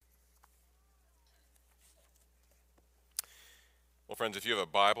Friends, if you have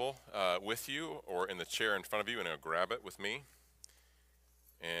a Bible with you or in the chair in front of you, and grab it with me.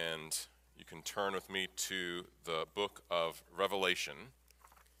 And you can turn with me to the book of Revelation.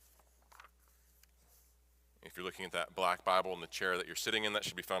 If you're looking at that black Bible in the chair that you're sitting in, that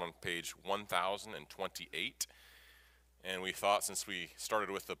should be found on page 1028. And we thought, since we started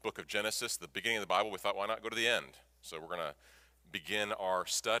with the book of Genesis, the beginning of the Bible, we thought, why not go to the end? So we're going to begin our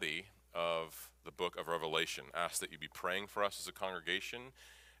study of the book of Revelation. Ask that you be praying for us as a congregation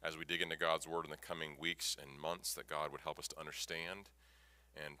as we dig into God's word in the coming weeks and months, that God would help us to understand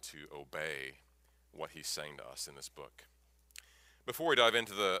and to obey what he's saying to us in this book. Before we dive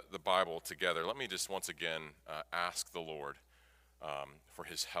into the Bible together, let me just once again ask the Lord for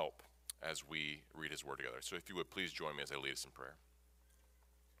his help as we read his word together. So if you would please join me as I lead us in prayer.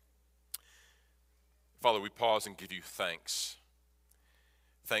 Father, we pause and give you thanks.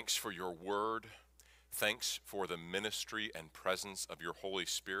 Thanks for your word. Thanks for the ministry and presence of your Holy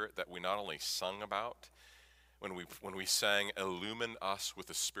Spirit that we not only sung about when we sang, "Illumine us with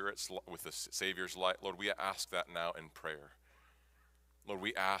the Savior's light." Lord, we ask that now in prayer. Lord,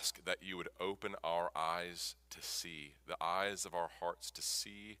 we ask that you would open our eyes to see, the eyes of our hearts to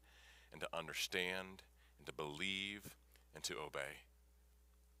see and to understand and to believe and to obey.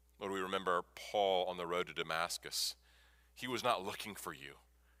 Lord, we remember Paul on the road to Damascus. He was not looking for you.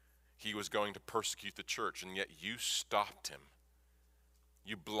 He was going to persecute the church, and yet you stopped him.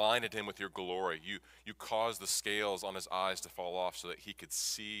 You blinded him with your glory. You caused the scales on his eyes to fall off so that he could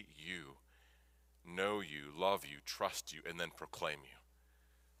see you, know you, love you, trust you, and then proclaim you.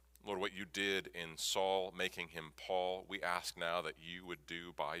 Lord, what you did in Saul, making him Paul, we ask now that you would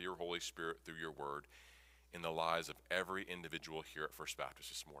do by your Holy Spirit through your word in the lives of every individual here at First Baptist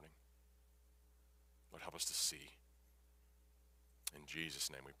this morning. Lord, help us to see. In Jesus'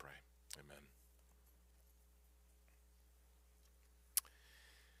 name we pray. Amen.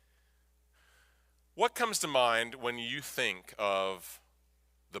 What comes to mind when you think of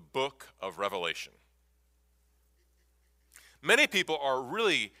the book of Revelation? Many people are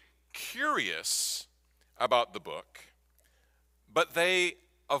really curious about the book, but they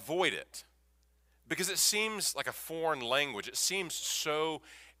avoid it because it seems like a foreign language. It seems so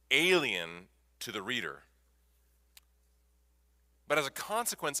alien to the reader. But as a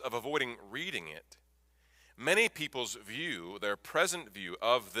consequence of avoiding reading it, many people's view, their present view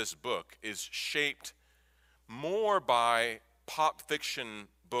of this book, is shaped more by pop fiction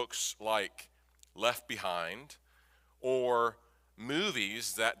books like Left Behind or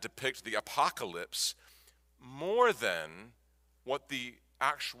movies that depict the apocalypse more than what the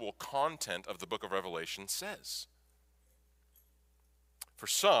actual content of the book of Revelation says. For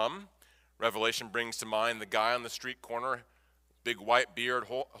some, Revelation brings to mind the guy on the street corner, big white beard,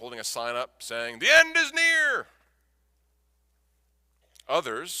 holding a sign up saying, "The end is near."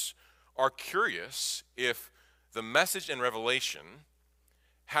 Others are curious if the message in Revelation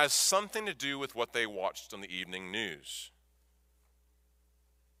has something to do with what they watched on the evening news.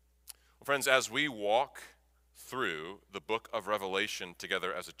 Well, friends, as we walk through the book of Revelation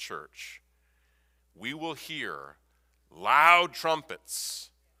together as a church, we will hear loud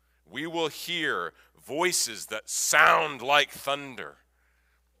trumpets. We will hear voices that sound like thunder.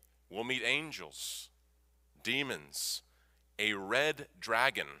 We'll meet angels, demons, a red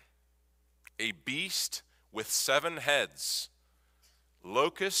dragon, a beast with 7 heads,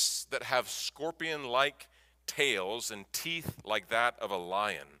 locusts that have scorpion-like tails and teeth like that of a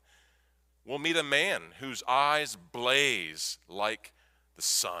lion. We'll meet a man whose eyes blaze like the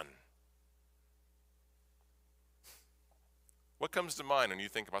sun. What comes to mind when you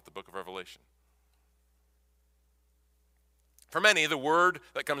think about the book of Revelation? For many, the word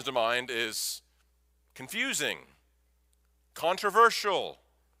that comes to mind is confusing, controversial,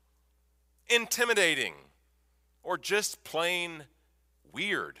 intimidating, or just plain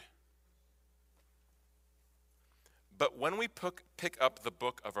weird. But when we pick up the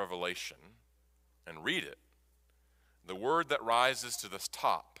book of Revelation and read it, the word that rises to the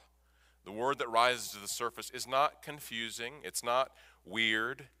top, the word that rises to the surface is not confusing, it's not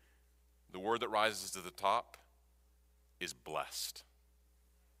weird. The word that rises to the top is blessed.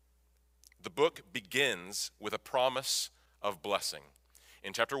 The book begins with a promise of blessing.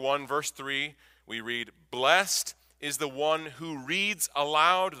 In chapter 1, verse 3, we read, "Blessed is the one who reads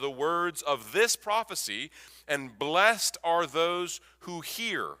aloud the words of this prophecy, and blessed are those who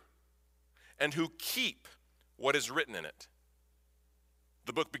hear and who keep what is written in it."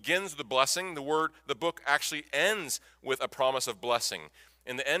 The book begins with a blessing. The book actually ends with a promise of blessing.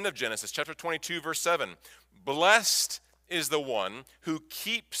 In the end of Genesis, chapter 22, verse 7, "Blessed is the one who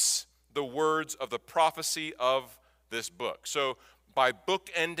keeps the words of the prophecy of this book." So by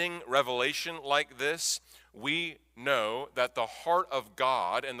bookending Revelation like this, we know that the heart of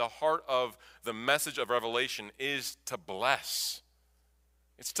God and the heart of the message of Revelation is to bless.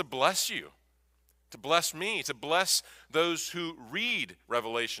 It's to bless you, to bless me, to bless those who read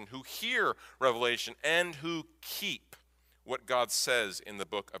Revelation, who hear Revelation, and who keep what God says in the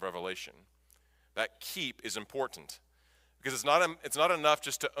book of Revelation. That keep is important because it's not enough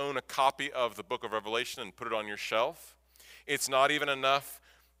just to own a copy of the book of Revelation and put it on your shelf. It's not even enough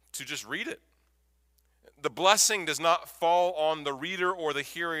to just read it. The blessing does not fall on the reader or the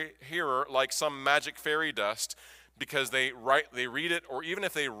hearer like some magic fairy dust because they read it or even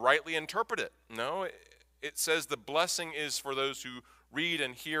if they rightly interpret it. No, it says the blessing is for those who read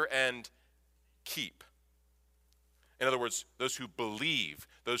and hear and keep. In other words, those who believe,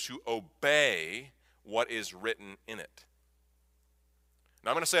 those who obey what is written in it.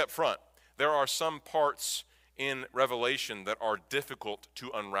 Now I'm going to say up front, there are some parts in Revelation that are difficult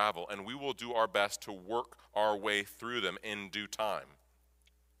to unravel, and we will do our best to work our way through them in due time.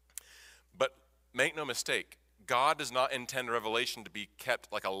 But make no mistake, God does not intend Revelation to be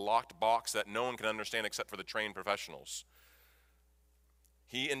kept like a locked box that no one can understand except for the trained professionals.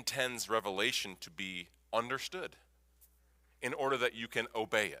 He intends Revelation to be understood in order that you can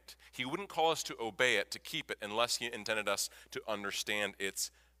obey it. He wouldn't call us to obey it, to keep it, unless he intended us to understand its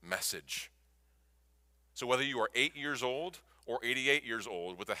message. So whether you are 8 years old or 88 years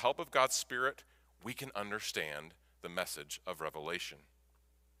old, with the help of God's Spirit, we can understand the message of Revelation.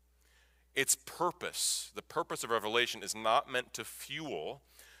 Its purpose, the purpose of Revelation, is not meant to fuel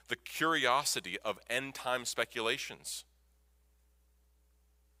the curiosity of end-time speculations.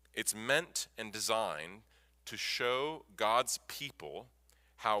 It's meant and designed to show God's people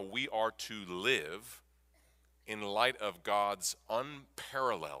how we are to live in light of God's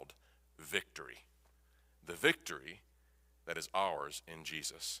unparalleled victory. The victory that is ours in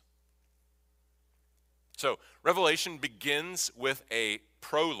Jesus. So, Revelation begins with a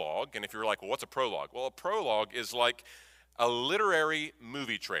prologue, and if you're like, well, what's a prologue? Well, a prologue is like a literary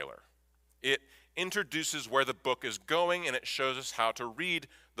movie trailer. It introduces where the book is going, and it shows us how to read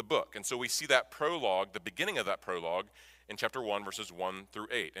the book. And so we see that prologue, the beginning of that prologue, in chapter 1, verses 1 through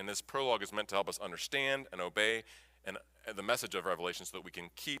 8. And this prologue is meant to help us understand and obey and the message of Revelation so that we can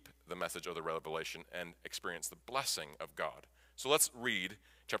keep the message of the Revelation and experience the blessing of God. So let's read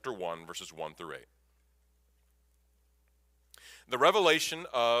chapter 1, verses 1 through 8. The revelation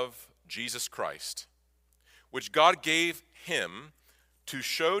of Jesus Christ, which God gave him to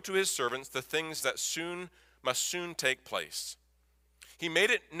show to his servants the things that must soon take place. He made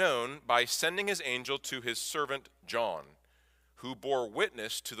it known by sending his angel to his servant John, who bore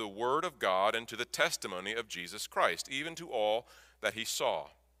witness to the word of God and to the testimony of Jesus Christ, even to all that he saw.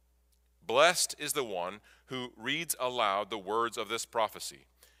 Blessed is the one who reads aloud the words of this prophecy,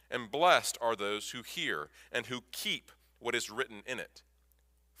 and blessed are those who hear and who keep what is written in it,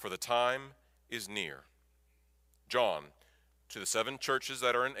 for the time is near. John, to the 7 churches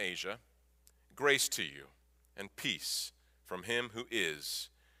that are in Asia, grace to you and peace from him who is,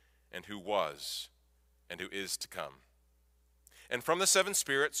 and who was, and who is to come. And from the 7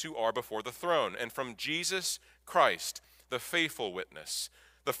 spirits who are before the throne, and from Jesus Christ, the faithful witness,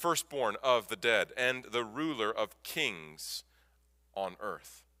 the firstborn of the dead, and the ruler of kings on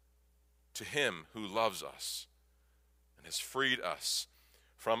earth. To him who loves us, and has freed us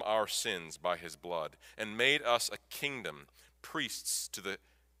from our sins by his blood, and made us a kingdom, priests to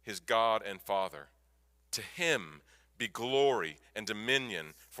his God and Father. To him be glory and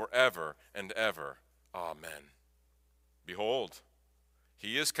dominion forever and ever. Amen. Behold,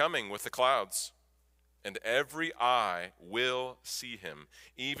 he is coming with the clouds, and every eye will see him,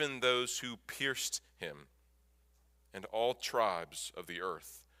 even those who pierced him, and all tribes of the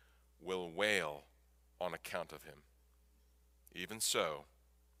earth will wail on account of him. Even so,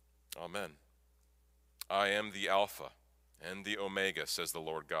 amen. I am the Alpha and the Omega, says the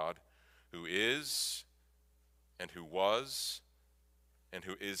Lord God, who is, and who was, and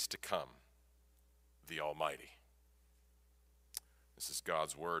who is to come, the Almighty. This is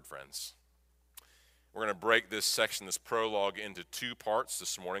God's word, friends. We're going to break this section, this prologue, into 2 parts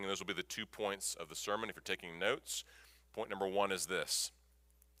this morning, and those will be the 2 points of the sermon if you're taking notes. Point number 1 is this: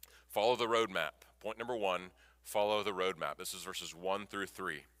 follow the roadmap. Point number 1, follow the roadmap. This is verses 1 through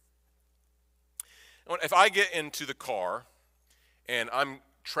 3. If I get into the car and I'm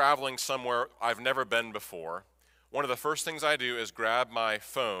traveling somewhere I've never been before, one of the first things I do is grab my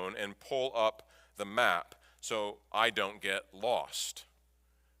phone and pull up the map so I don't get lost.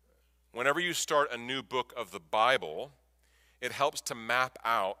 Whenever you start a new book of the Bible, it helps to map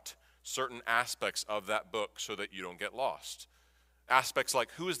out certain aspects of that book so that you don't get lost. aspects like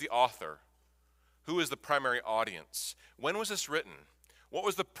who is the author? Who is the primary audience? When was this written? What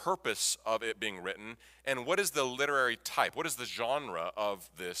was the purpose of it being written? And what is the literary type? What is the genre of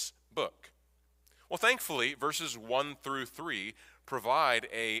this book? Well, thankfully, verses 1 through 3 provide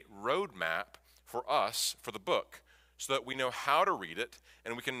a roadmap for us for the book so that we know how to read it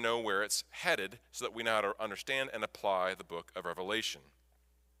and we can know where it's headed so that we know how to understand and apply the book of Revelation.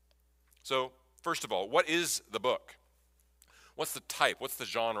 So, first of all, what is the book? What's the type? What's the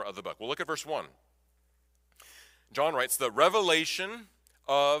genre of the book? Well, look at verse 1. John writes, the revelation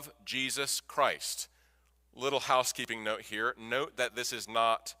of Jesus Christ. Little housekeeping note here. Note that this is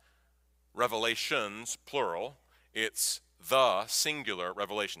not revelations, plural. It's the singular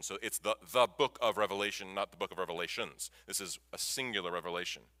revelation. So it's the book of Revelation, not the book of Revelations. This is a singular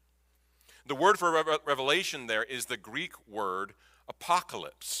revelation. The word for revelation there is the Greek word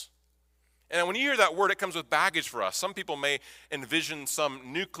apocalypse. And when you hear that word, it comes with baggage for us. Some people may envision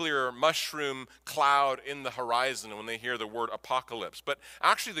some nuclear mushroom cloud in the horizon when they hear the word apocalypse. But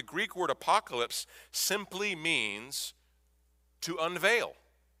actually, the Greek word apocalypse simply means to unveil.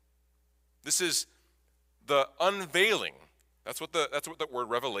 This is the unveiling. That's what the word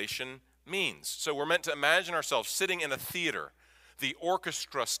revelation means. So we're meant to imagine ourselves sitting in a theater. The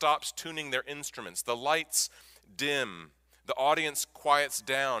orchestra stops tuning their instruments. The lights dim. The audience quiets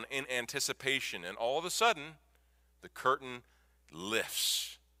down in anticipation, and all of a sudden, the curtain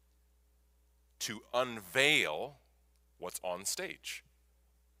lifts to unveil what's on stage.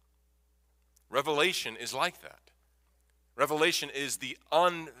 Revelation is like that. Revelation is the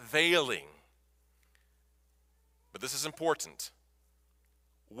unveiling. But this is important.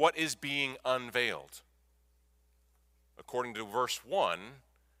 What is being unveiled? According to verse 1,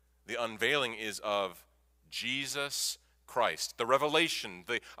 the unveiling is of Jesus Christ, the revelation,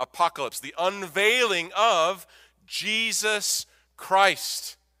 the apocalypse, the unveiling of Jesus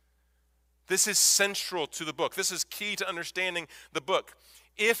Christ. This is central to the book. This is key to understanding the book.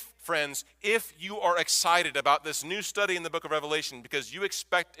 Friends, if you are excited about this new study in the book of Revelation because you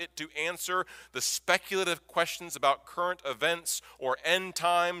expect it to answer the speculative questions about current events or end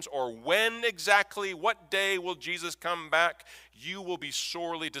times or when exactly, what day will Jesus come back, you will be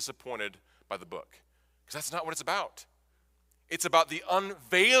sorely disappointed by the book. Because that's not what it's about. It's about the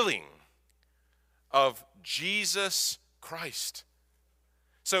unveiling of Jesus Christ.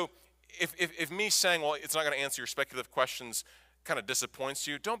 So if me saying, well, it's not going to answer your speculative questions kind of disappoints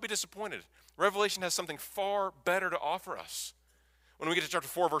you, don't be disappointed. Revelation has something far better to offer us. When we get to chapter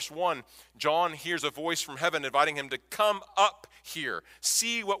 4, verse 1, John hears a voice from heaven inviting him to come up here,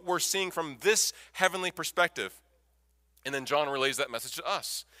 see what we're seeing from this heavenly perspective. And then John relays that message to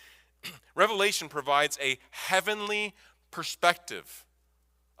us. Revelation provides a heavenly perspective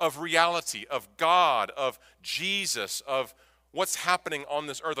of reality, of God, of Jesus, of what's happening on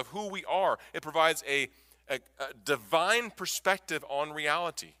this earth, of who we are. It provides a divine perspective on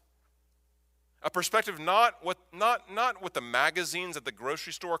reality. A perspective not what the magazines at the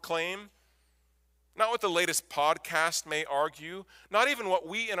grocery store claim, not what the latest podcast may argue, not even what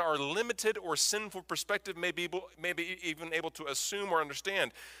we in our limited or sinful perspective may be even able to assume or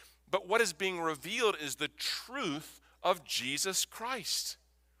understand. But what is being revealed is the truth of Jesus Christ,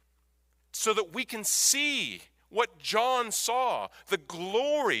 so that we can see what John saw, the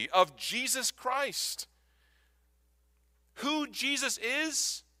glory of Jesus Christ. Who Jesus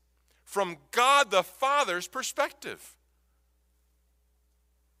is from God the Father's perspective.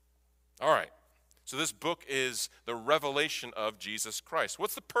 All right, so this book is the revelation of Jesus Christ.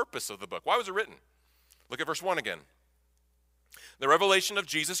 What's the purpose of the book? Why was it written? Look at verse 1 again. The revelation of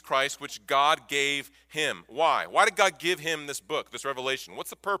Jesus Christ, which God gave him. Why? Why did God give him this book, this revelation? What's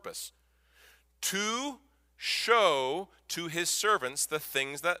the purpose? To show to his servants the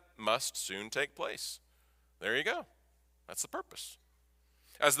things that must soon take place. There you go. That's the purpose.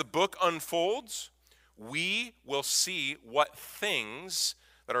 As the book unfolds, we will see what things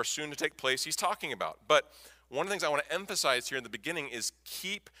that are soon to take place he's talking about. But one of the things I want to emphasize here in the beginning is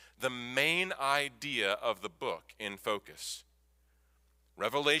keep the main idea of the book in focus.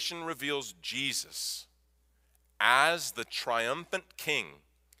 Revelation reveals Jesus as the triumphant king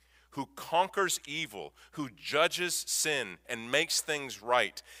who conquers evil, who judges sin and makes things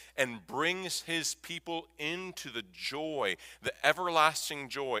right, and brings his people into the joy, the everlasting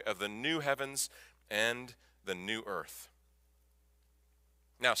joy of the new heavens and the new earth.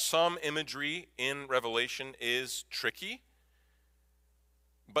 Now, some imagery in Revelation is tricky,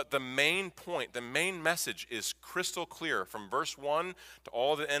 but the main point, the main message is crystal clear from verse 1 to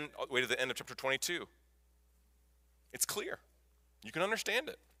all the way to the end of chapter 22. It's clear. You can understand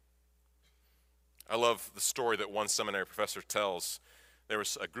it. I love the story that one seminary professor tells. There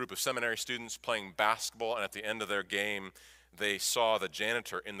was a group of seminary students playing basketball, and at the end of their game, they saw the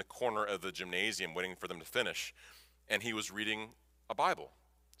janitor in the corner of the gymnasium waiting for them to finish, and he was reading a Bible.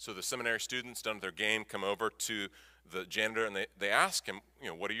 So the seminary students, done with their game, come over to the janitor, and they ask him,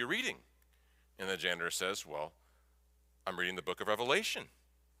 what are you reading? And the janitor says, well, I'm reading the book of Revelation.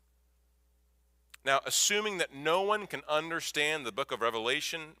 Now, assuming that no one can understand the book of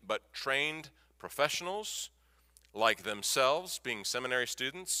Revelation but trained professionals like themselves, being seminary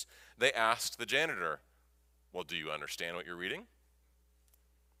students, they asked the janitor, well, do you understand what you're reading?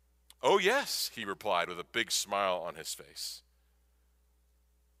 Oh, yes, he replied with a big smile on his face.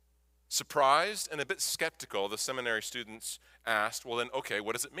 Surprised and a bit skeptical, the seminary students asked, well then, okay,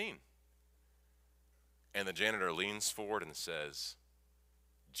 what does it mean? And the janitor leans forward and says,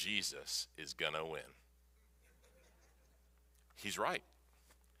 Jesus is gonna win. He's right.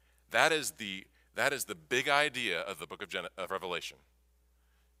 That is the big idea of the book of Revelation.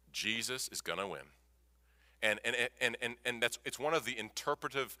 Jesus is gonna win. And it's one of the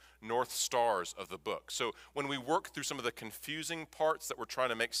interpretive north stars of the book. So when we work through some of the confusing parts that we're trying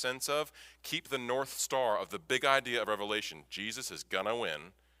to make sense of, keep the north star of the big idea of Revelation, Jesus is gonna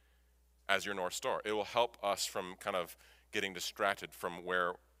win, as your north star. It will help us from kind of getting distracted from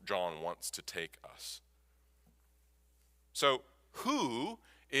where John wants to take us. So who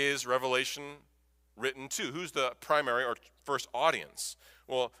is Revelation written to? Who's the primary or first audience?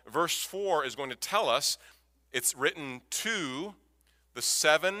 Well, verse 4 is going to tell us it's written to the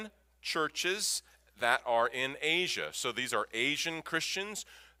 7 churches that are in Asia. So these are Asian Christians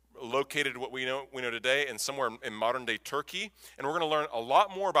located what we know today and somewhere in modern day Turkey. And we're going to learn a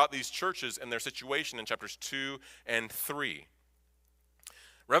lot more about these churches and their situation in chapters 2 and 3.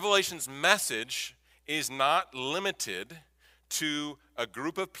 Revelation's message is not limited to a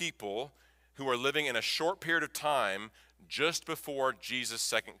group of people who are living in a short period of time just before Jesus'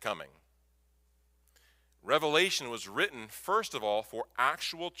 second coming. Revelation was written, first of all, for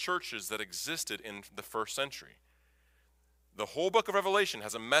actual churches that existed in the first century. The whole book of Revelation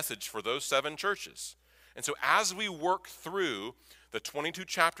has a message for those 7 churches. And so as we work through the 22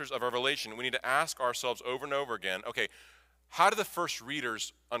 chapters of Revelation, we need to ask ourselves over and over again, okay, how did the first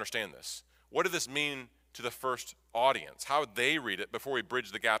readers understand this? What did this mean to the first audience? How would they read it before we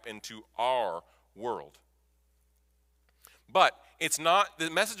bridge the gap into our world? But it's not, the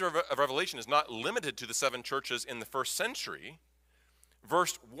message of Revelation is not limited to the 7 churches in the first century.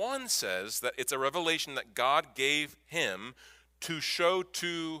 Verse 1 says that it's a revelation that God gave him to show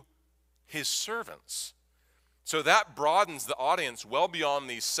to his servants. So that broadens the audience well beyond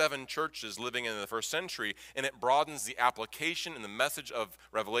these 7 churches living in the first century, and it broadens the application and the message of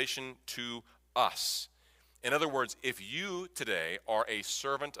Revelation to us. In other words, if you today are a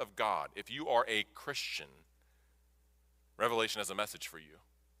servant of God, if you are a Christian, Revelation has a message for you.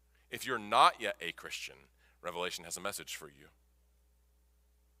 If you're not yet a Christian, Revelation has a message for you.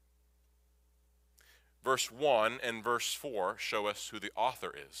 Verse 1 and verse 4 show us who the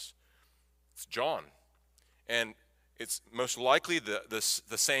author is. It's John. And it's most likely the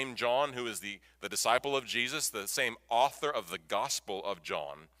same John who is the disciple of Jesus, the same author of the Gospel of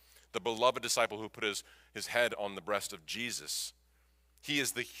John, the beloved disciple who put his head on the breast of Jesus. He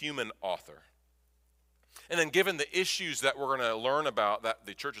is the human author. And then given the issues that we're going to learn about that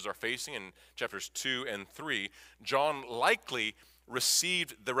the churches are facing in chapters 2 and 3, John likely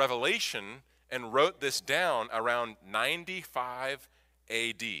received the revelation and wrote this down around 95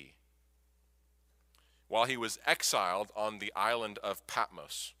 AD while he was exiled on the island of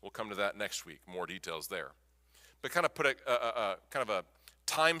Patmos. We'll come to that next week, more details there. But kind of put a kind of a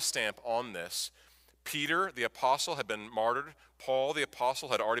timestamp on this. Peter, the apostle, had been martyred. Paul, the apostle,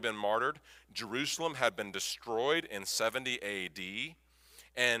 had already been martyred. Jerusalem had been destroyed in 70 AD.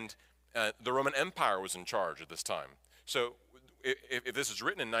 And the Roman Empire was in charge at this time. So if this is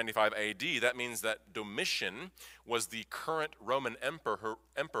written in 95 AD, that means that Domitian was the current Roman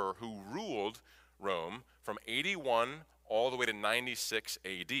emperor who ruled Rome from 81 all the way to 96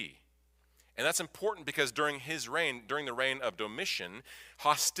 AD. And that's important because during his reign, during the reign of Domitian,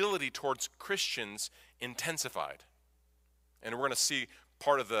 hostility towards Christians intensified. And we're going to see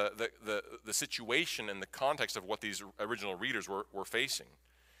part of the situation and the context of what these original readers were facing.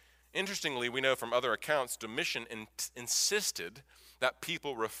 Interestingly, we know from other accounts, Domitian insisted that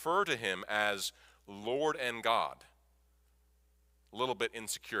people refer to him as Lord and God. A little bit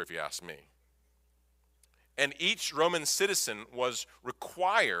insecure, if you ask me. And each Roman citizen was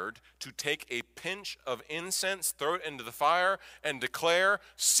required to take a pinch of incense, throw it into the fire, and declare,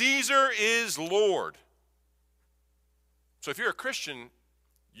 "Caesar is Lord." So if you're a Christian,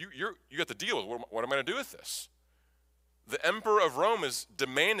 you got to deal with what am I going to do with this? The emperor of Rome is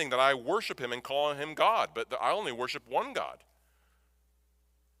demanding that I worship him and call him God, but I only worship one God.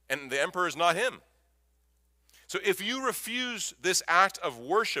 And the emperor is not him. So if you refuse this act of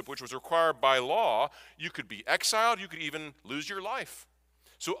worship, which was required by law, you could be exiled, you could even lose your life.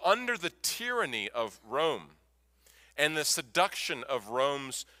 So under the tyranny of Rome and the seduction of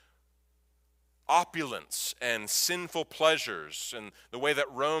Rome's opulence and sinful pleasures and the way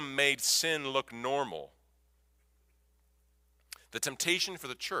that Rome made sin look normal, the temptation for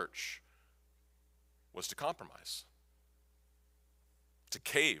the church was to compromise, to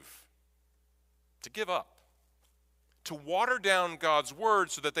cave, to give up, to water down God's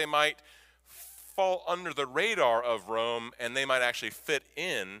word so that they might fall under the radar of Rome and they might actually fit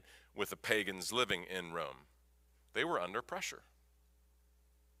in with the pagans living in Rome. They were under pressure.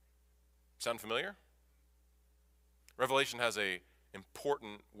 Sound familiar? Revelation has an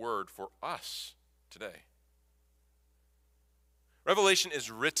important word for us today. Revelation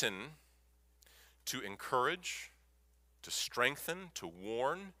is written to encourage, to strengthen, to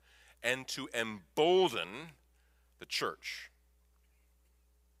warn, and to embolden the church,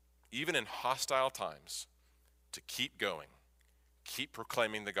 even in hostile times, to keep going, keep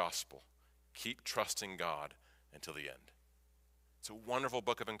proclaiming the gospel, keep trusting God until the end. It's a wonderful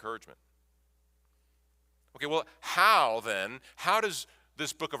book of encouragement. Okay, well, how does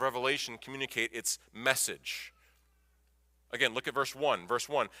this book of Revelation communicate its message? Again, look at verse 1. Verse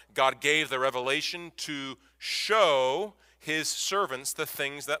 1, God gave the revelation to show his servants the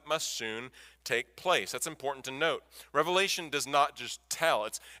things that must soon take place. That's important to note. Revelation does not just tell.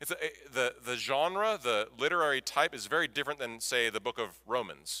 The genre, the literary type is very different than, say, the book of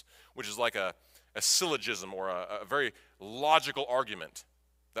Romans, which is like a syllogism or a very logical argument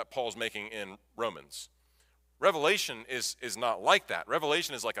that Paul's making in Romans. Revelation is not like that.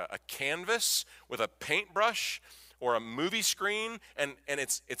 Revelation is like a canvas with a paintbrush or a movie screen, and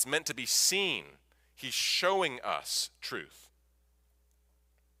it's meant to be seen. He's showing us truth.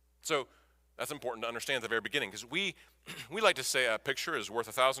 So that's important to understand at the very beginning, because we like to say a picture is worth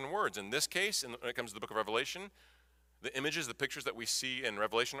 1,000 words. In this case, when it comes to the book of Revelation, the images, the pictures that we see in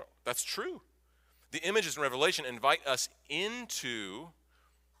Revelation, that's true. The images in Revelation invite us into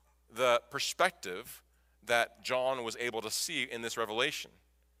the perspective that John was able to see in this revelation.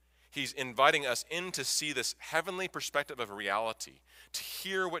 He's inviting us in to see this heavenly perspective of reality, to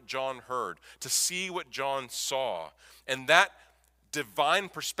hear what John heard, to see what John saw. And that divine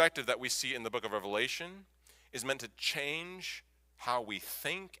perspective that we see in the book of Revelation is meant to change how we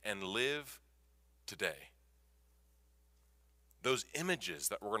think and live today. Those images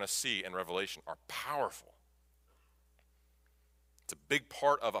that we're going to see in Revelation are powerful. It's a big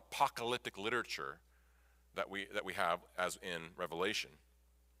part of apocalyptic literature that we have as in Revelation.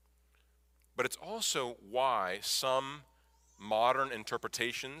 But it's also why some modern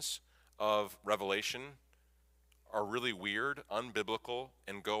interpretations of Revelation are really weird, unbiblical,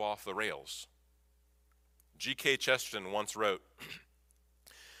 and go off the rails. G.K. Chesterton once wrote,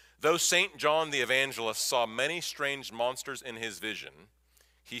 "Though St. John the Evangelist saw many strange monsters in his vision,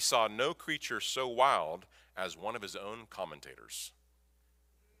 he saw no creature so wild as one of his own commentators."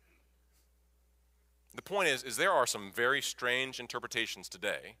 The point is there are some very strange interpretations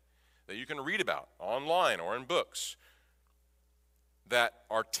today that you can read about online or in books that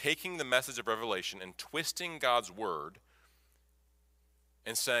are taking the message of Revelation and twisting God's word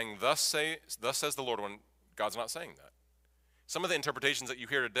and saying, thus says the Lord, when God's not saying that. Some of the interpretations that you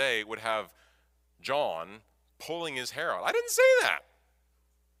hear today would have John pulling his hair out. I didn't say that.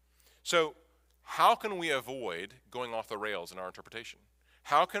 So how can we avoid going off the rails in our interpretation?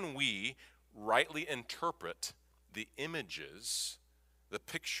 How can we rightly interpret the images, the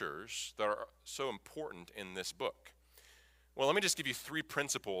pictures that are so important in this book? Well, let me just give you 3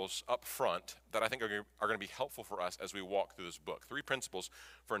 principles up front that I think are going to be helpful for us as we walk through this book. 3 principles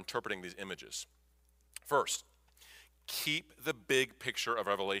for interpreting these images. First, keep the big picture of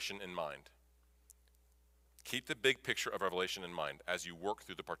Revelation in mind. Keep the big picture of Revelation in mind as you work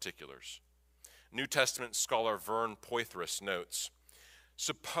through the particulars. New Testament scholar Vern Poythress notes,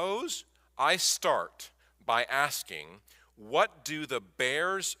 "Suppose I start by asking, what do the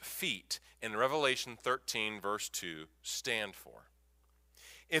bear's feet in Revelation 13, verse 2 stand for?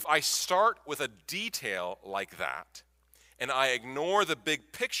 If I start with a detail like that, and I ignore the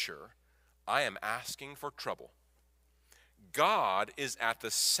big picture, I am asking for trouble. God is at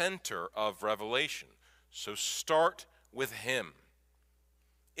the center of Revelation, so start with him.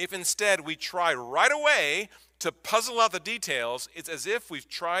 If instead we try right away to puzzle out the details, it's as if we've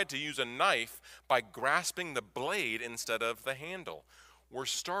tried to use a knife by grasping the blade instead of the handle. we're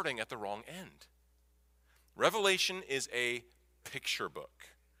starting at the wrong end. Revelation is a picture book,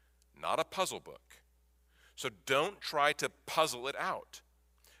 not a puzzle book. So don't try to puzzle it out.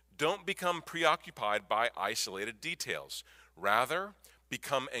 Don't become preoccupied by isolated details. Rather,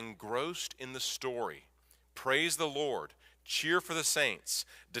 become engrossed in the story. Praise the Lord. Cheer for the saints.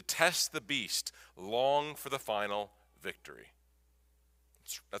 Detest the beast. Long for the final victory.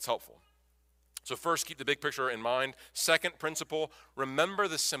 That's helpful. So first, keep the big picture in mind. Second principle, remember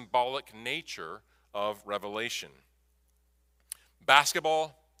the symbolic nature of Revelation.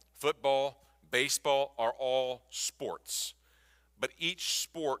 Basketball, football, baseball are all sports, but each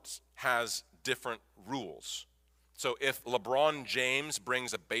sport has different rules. So if LeBron James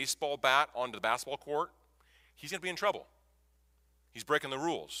brings a baseball bat onto the basketball court, he's going to be in trouble. He's breaking the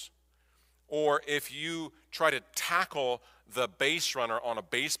rules. Or if you try to tackle the base runner on a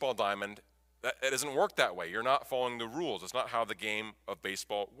baseball diamond, it doesn't work that way. You're not following the rules. It's not how the game of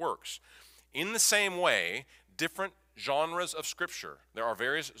baseball works. In the same way, different genres of Scripture. There are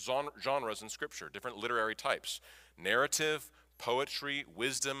various genres in Scripture, different literary types. Narrative, poetry,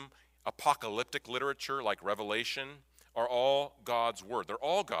 wisdom, apocalyptic literature like Revelation are all God's Word. They're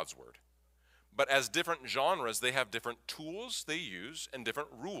all God's Word. But as different genres, they have different tools they use and different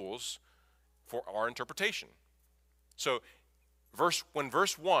rules for our interpretation. So when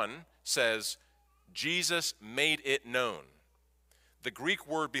verse 1 says, Jesus made it known, the Greek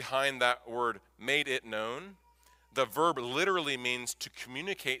word behind that word, made it known, the verb literally means to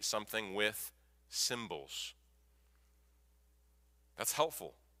communicate something with symbols. That's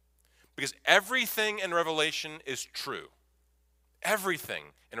helpful because everything in Revelation is true. Everything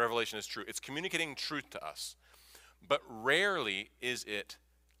in Revelation is true. It's communicating truth to us, but rarely is it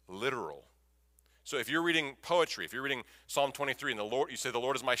literal. So if you're reading poetry, if you're reading Psalm 23 and you say the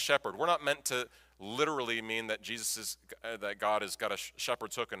Lord is my shepherd, we're not meant to literally mean that that God has got a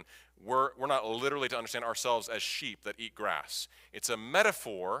shepherd's hook, and we're not literally to understand ourselves as sheep that eat grass. It's a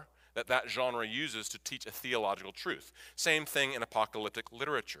metaphor that genre uses to teach a theological truth. Same thing in apocalyptic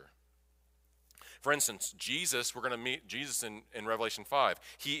literature. For instance, we're going to meet Jesus in Revelation 5.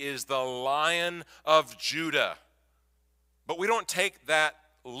 He is the Lion of Judah. But we don't take that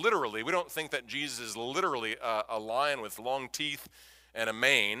literally. We don't think that Jesus is literally a lion with long teeth and a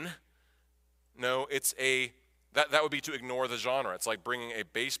mane. No, that would be to ignore the genre. It's like bringing a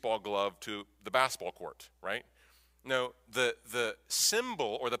baseball glove to the basketball court, right? No, the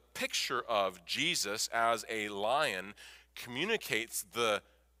symbol or the picture of Jesus as a lion communicates the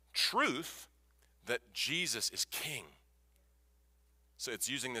truth that Jesus is king. So it's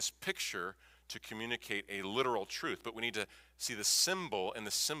using this picture to communicate a literal truth, but we need to see the symbol and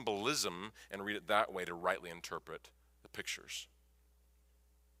the symbolism and read it that way to rightly interpret the pictures.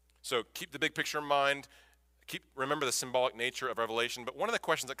 So keep the big picture in mind. Remember the symbolic nature of Revelation. But one of the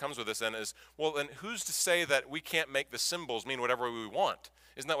questions that comes with this then is, well, then who's to say that we can't make the symbols mean whatever we want?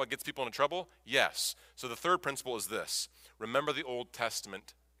 Isn't that what gets people into trouble? Yes. So the third principle is this. Remember the Old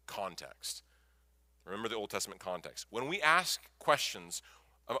Testament context. Remember the Old Testament context. When we ask questions,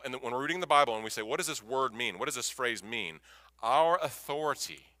 and when we're reading the Bible and we say, what does this word mean? What does this phrase mean? Our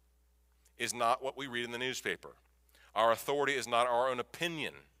authority is not what we read in the newspaper. Our authority is not our own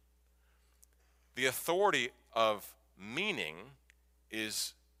opinion. The authority of meaning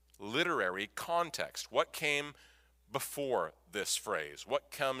is literary context. What came before this phrase?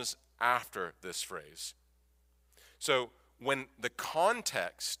 What comes after this phrase? So when the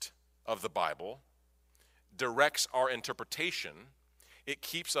context of the Bible directs our interpretation, it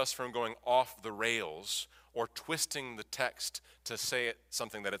keeps us from going off the rails or twisting the text to say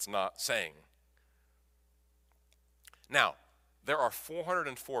something that it's not saying. Now, there are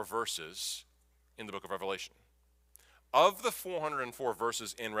 404 verses in the book of Revelation. Of the 404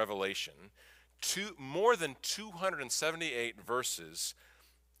 verses in Revelation, more than 278 verses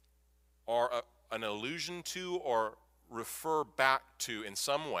are an allusion to or refer back to in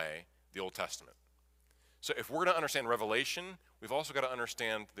some way the Old Testament. So if we're going to understand Revelation, we've also got to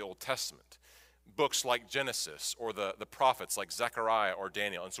understand the Old Testament. Books like Genesis or the prophets like Zechariah or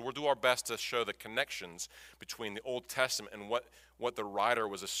Daniel. And so we'll do our best to show the connections between the Old Testament and what the writer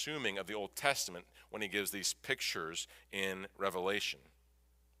was assuming of the Old Testament when he gives these pictures in Revelation.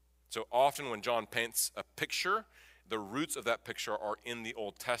 So often when John paints a picture, the roots of that picture are in the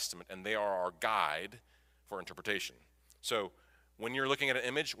Old Testament, and they are our guide for interpretation. So when you're looking at an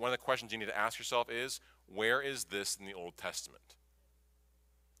image, one of the questions you need to ask yourself is, where is this in the Old Testament?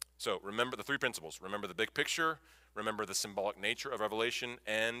 So remember the three principles. Remember the big picture, remember the symbolic nature of Revelation,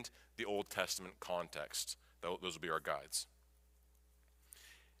 and the Old Testament context. Those will be our guides.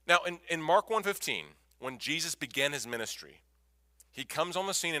 Now in Mark 1:15, when Jesus began his ministry, He comes on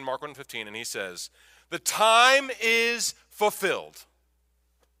the scene in Mark 1:15 and he says, "The time is fulfilled.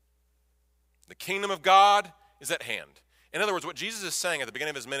 The kingdom of God is at hand." In other words, what Jesus is saying at the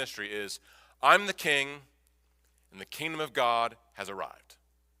beginning of his ministry is, I'm the king and the kingdom of God has arrived.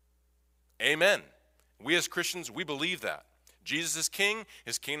 Amen. We as Christians, we believe that. Jesus is king,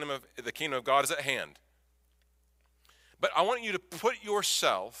 the kingdom of God is at hand. But I want you to put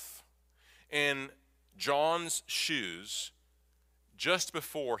yourself in John's shoes just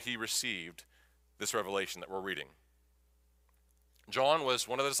before he received this revelation that we're reading. John was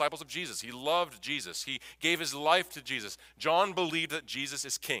one of the disciples of Jesus. He loved Jesus. He gave his life to Jesus. John believed that Jesus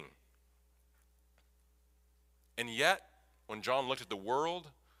is king. And yet, when John looked at the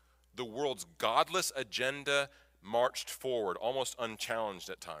world's godless agenda marched forward, almost unchallenged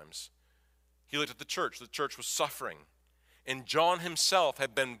at times. He looked at the church. The church was suffering. And John himself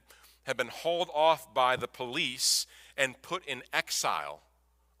had been hauled off by the police and put in exile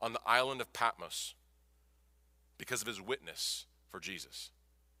on the island of Patmos because of his witness for Jesus.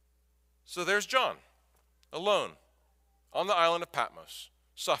 So there's John, alone, on the island of Patmos,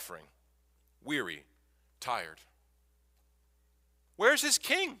 suffering, weary, tired. Where's his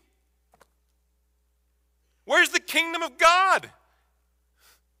king? Where's the kingdom of God?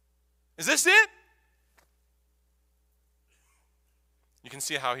 Is this it? You can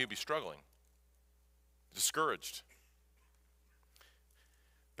see how he'd be struggling, discouraged.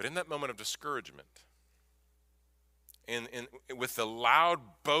 But in that moment of discouragement, with the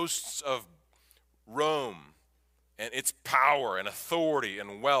loud boasts of Rome and its power and authority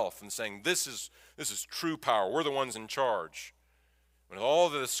and wealth, and saying this is true power, we're the ones in charge, with all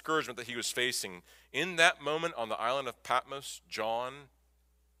the discouragement that he was facing, in that moment on the island of Patmos, John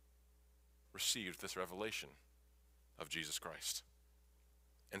received this revelation of Jesus Christ.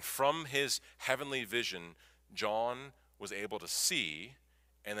 And from his heavenly vision, John was able to see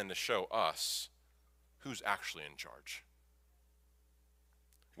and then to show us who's actually in charge,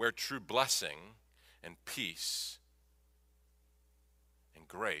 where true blessing and peace and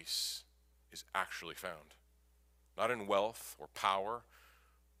grace is actually found. Not in wealth or power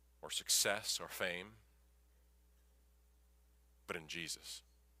or success or fame, but in Jesus.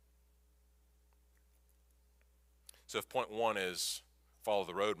 So if point one is follow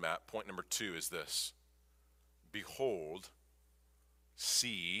the roadmap, point number two is this: behold,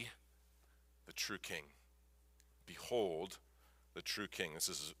 see the true king. Behold the true king. This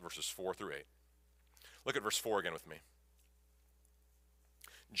is verses 4 through 8. Look at verse 4 again with me.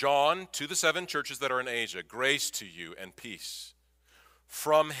 John, to the 7 churches that are in Asia, grace to you and peace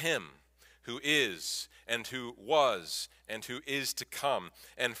from him who is and who was and who is to come,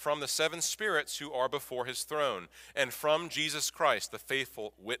 and from the 7 spirits who are before his throne, and from Jesus Christ, the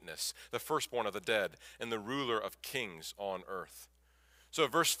faithful witness, the firstborn of the dead, and the ruler of kings on earth. So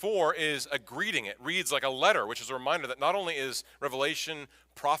verse 4 is a greeting. It reads like a letter, which is a reminder that not only is Revelation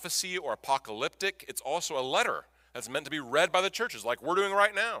prophecy or apocalyptic, it's also a letter that's meant to be read by the churches, like we're doing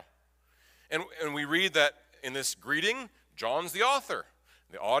right now. And we read that in this greeting, John's the author.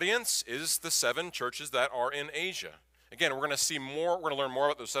 The audience is the 7 churches that are in Asia. Again, we're going to see more. We're going to learn more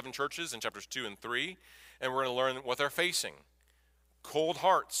about those 7 churches in chapters 2 and 3, and we're going to learn what they're facing. Cold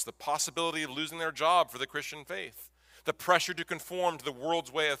hearts, the possibility of losing their job for the Christian faith, the pressure to conform to the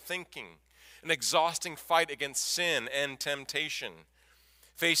world's way of thinking, an exhausting fight against sin and temptation,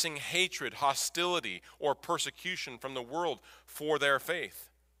 facing hatred, hostility, or persecution from the world for their faith.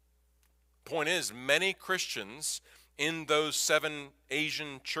 Point is, many Christians in those 7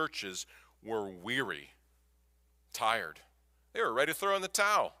 Asian churches were weary, tired. They were ready to throw in the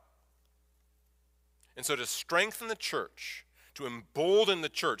towel. And so to strengthen the church, to embolden the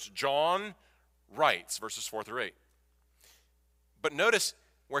church, John writes verses 4 through 8. But notice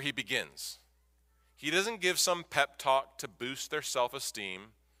where he begins. He doesn't give some pep talk to boost their self-esteem.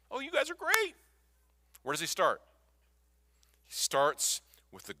 Oh, you guys are great. Where does he start? He starts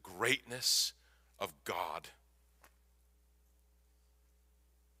with the greatness of God.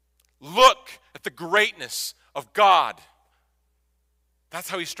 Look at the greatness of God. That's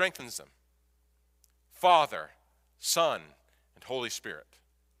how he strengthens them. Father, Son, and Holy Spirit.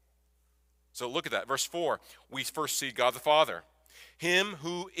 So look at that. Verse 4, we first see God the Father. Him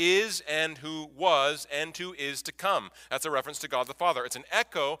who is and who was and who is to come. That's a reference to God the Father. It's an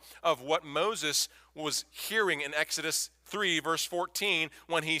echo of what Moses was hearing in Exodus 3, verse 14,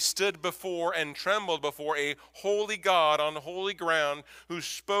 when he stood before and trembled before a holy God on holy ground who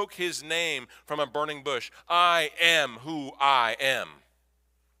spoke his name from a burning bush. I am who I am.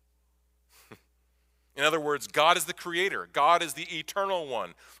 In other words, God is the creator. God is the eternal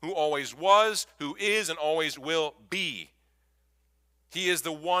one who always was, who is, and always will be. He is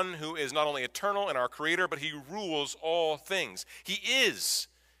the one who is not only eternal and our creator, but he rules all things.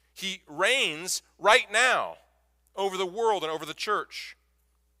 He reigns right now over the world and over the church,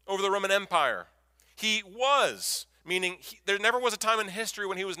 over the Roman Empire. He was, meaning there never was a time in history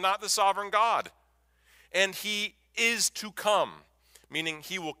when he was not the sovereign God. And he is to come, meaning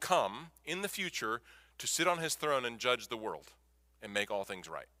he will come in the future to sit on his throne and judge the world and make all things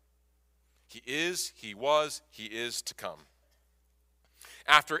right. He is, he was, he is to come.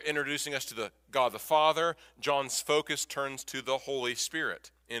 After introducing us to the God the Father, John's focus turns to the Holy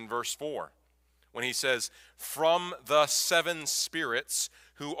Spirit in verse 4, when he says, from the 7 spirits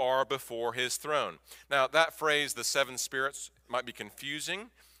who are before his throne. Now, that phrase, the 7 spirits, might be confusing.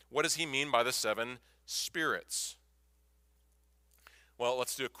 What does he mean by the 7 spirits? Well,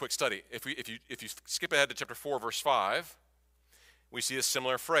 let's do a quick study. If you skip ahead to chapter 4, verse 5, we see a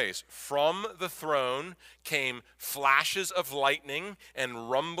similar phrase. From the throne came flashes of lightning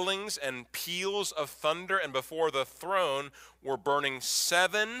and rumblings and peals of thunder, and before the throne were burning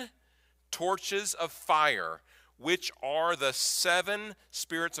 7 torches of fire, which are the 7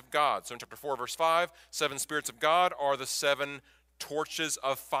 spirits of God. So in chapter 4, verse 5, 7 spirits of God are the 7 torches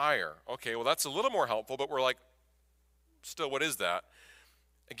of fire. Okay, well, that's a little more helpful, but we're like, still, what is that?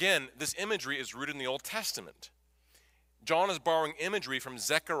 Again, this imagery is rooted in the Old Testament. John is borrowing imagery from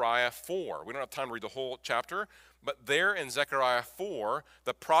Zechariah 4. We don't have time to read the whole chapter, but there in Zechariah 4,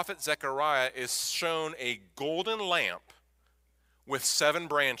 the prophet Zechariah is shown a golden lamp with 7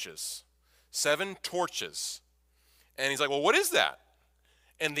 branches, 7 torches. And he's like, well, what is that?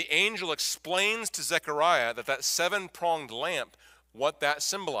 And the angel explains to Zechariah that 7-pronged lamp, what that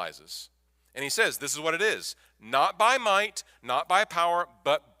symbolizes. And he says, this is what it is. Not by might, not by power,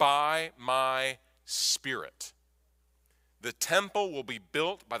 but by my Spirit. The temple will be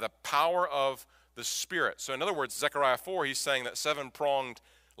built by the power of the Spirit. So in other words, Zechariah 4, he's saying that 7-pronged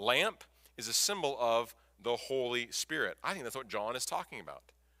lamp is a symbol of the Holy Spirit. I think that's what John is talking about.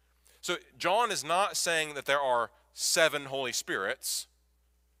 So John is not saying that there are 7 Holy Spirits.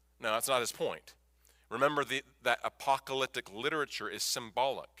 No, that's not his point. Remember that apocalyptic literature is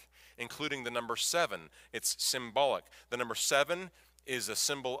symbolic, including the number 7. It's symbolic. The number 7 is a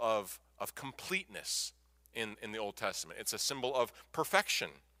symbol of completeness. In the Old Testament. It's a symbol of perfection.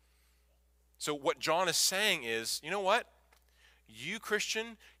 So what John is saying is, you know what? You,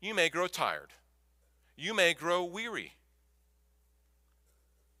 Christian, you may grow tired. You may grow weary.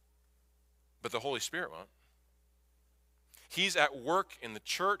 But the Holy Spirit won't. He's at work in the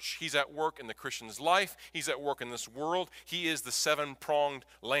church. He's at work in the Christian's life. He's at work in this world. He is the 7-pronged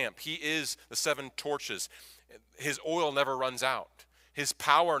lamp. He is the 7 torches. His oil never runs out. His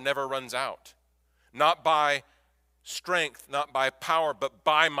power never runs out. Not by strength, not by power, but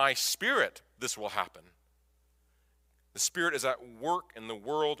by my Spirit, this will happen. The Spirit is at work in the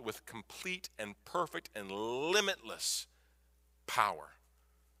world with complete and perfect and limitless power.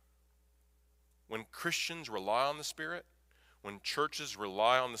 When Christians rely on the Spirit, when churches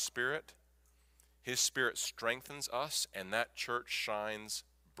rely on the Spirit, His Spirit strengthens us, and that church shines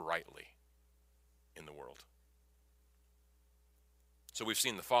brightly in the world. So we've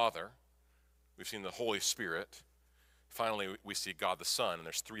seen the Father. We've seen the Holy Spirit. Finally, we see God the Son, and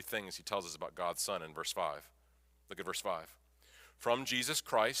there's 3 things he tells us about God's Son in verse 5. Look at verse 5. From Jesus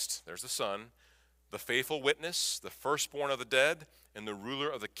Christ, there's the Son, the faithful witness, the firstborn of the dead, and the ruler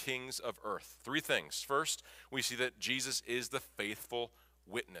of the kings of earth. 3 things. First, we see that Jesus is the faithful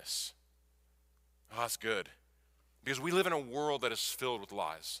witness. Oh, that's good. Because we live in a world that is filled with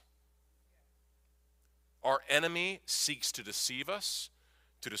lies. Our enemy seeks to deceive us,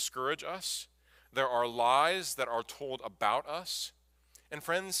 to discourage us. There are lies that are told about us. And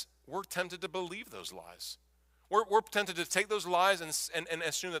friends, we're tempted to believe those lies. We're tempted to take those lies and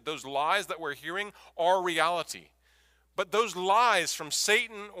assume that those lies that we're hearing are reality. But those lies from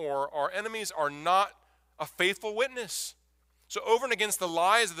Satan or our enemies are not a faithful witness. So over and against the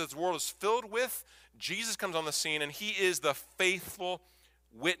lies that this world is filled with, Jesus comes on the scene and he is the faithful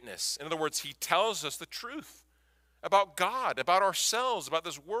witness. In other words, he tells us the truth about God, about ourselves, about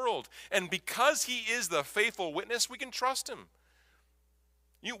this world. And because he is the faithful witness, we can trust him.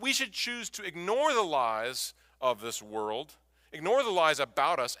 We should choose to ignore the lies of this world, ignore the lies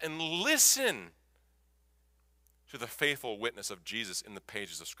about us, and listen to the faithful witness of Jesus in the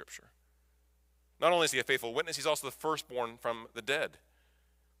pages of Scripture. Not only is he a faithful witness, he's also the firstborn from the dead.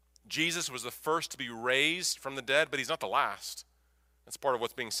 Jesus was the first to be raised from the dead, but he's not the last. That's part of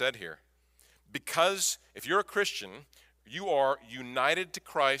what's being said here. Because if you're a Christian, you are united to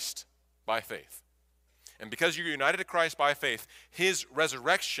Christ by faith. And because you're united to Christ by faith, his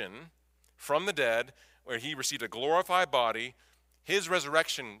resurrection from the dead, where he received a glorified body, His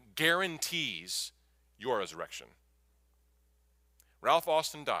resurrection guarantees your resurrection. Ralph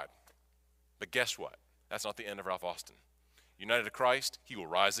Austin died. But guess what? That's not the end of Ralph Austin. United to Christ, he will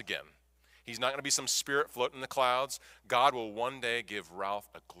rise again. He's not going to be some spirit floating in the clouds. God will one day give Ralph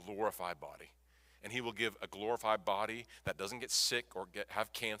a glorified body. And he will give a glorified body that doesn't get sick or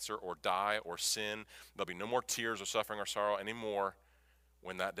have cancer or die or sin. There'll be no more tears or suffering or sorrow anymore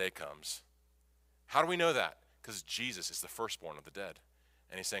when that day comes. How do we know that? Because Jesus is the firstborn of the dead.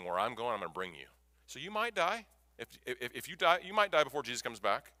 And he's saying, where I'm going, I'm going to bring you. So you might die. If you die, you might die before Jesus comes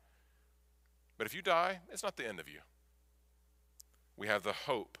back. But if you die, it's not the end of you. We have the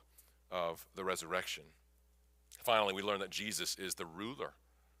hope of the resurrection. Finally, we learn that Jesus is the ruler.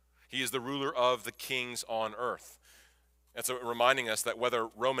 He is the ruler of the kings on earth. And so reminding us that whether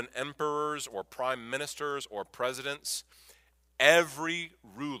Roman emperors or prime ministers or presidents, every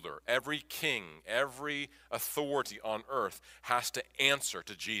ruler, every king, every authority on earth has to answer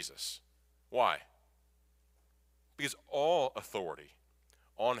to Jesus. Why? Because all authority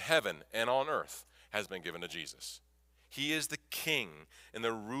on heaven and on earth has been given to Jesus. He is the king and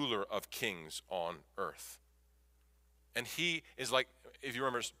the ruler of kings on earth. And he is like, if you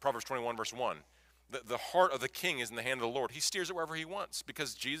remember Proverbs 21 verse 1, the heart of the king is in the hand of the Lord. He steers it wherever he wants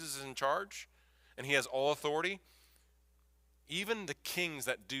because Jesus is in charge and he has all authority. Even the kings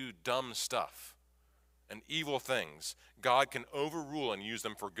that do dumb stuff and evil things, God can overrule and use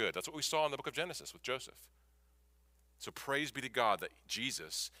them for good. That's what we saw in the book of Genesis with Joseph. So praise be to God that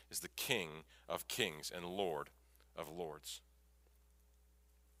Jesus is the King of kings and Lord of lords.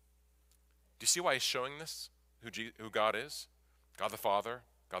 Do you see why he's showing this, who God is? God the Father,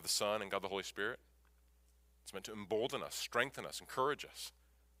 God the Son, and God the Holy Spirit. It's meant to embolden us, strengthen us, encourage us.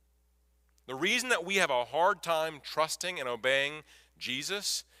 The reason that we have a hard time trusting and obeying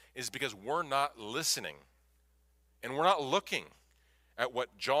Jesus is because we're not listening and we're not looking at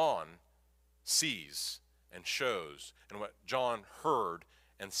what John sees and shows and what John heard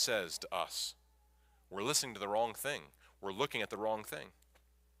and says to us. We're listening to the wrong thing. We're looking at the wrong thing.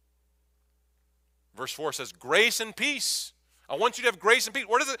 Verse 4 says, grace and peace. I want you to have grace and peace.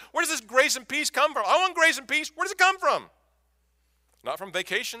 Where does this grace and peace come from? I want grace and peace. Where does it come from? Not from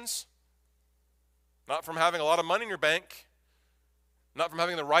vacations. Not from having a lot of money in your bank. Not from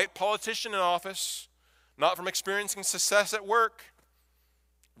having the right politician in office. Not from experiencing success at work.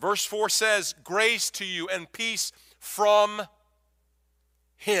 Verse 4 says, grace to you and peace from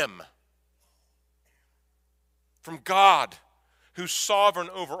him. From God, who's sovereign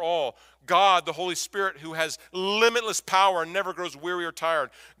over all. God, the Holy Spirit, who has limitless power and never grows weary or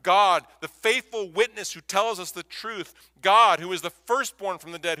tired. God, the faithful witness who tells us the truth. God, who is the firstborn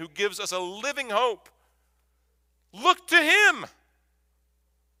from the dead, who gives us a living hope. Look to him.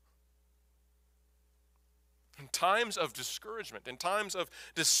 In times of discouragement, in times of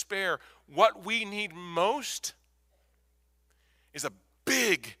despair, what we need most is a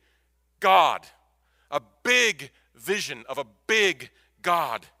big God, a big vision of a big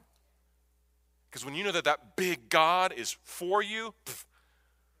God. Because when you know that that big God is for you,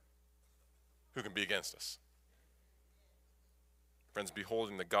 who can be against us? Friends,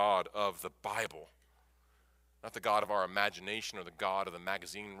 beholding the God of the Bible, not the God of our imagination or the God of the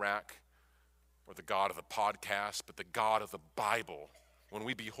magazine rack or the God of the podcast, but the God of the Bible. When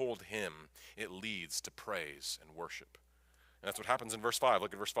we behold him, it leads to praise and worship. And that's what happens in verse 5.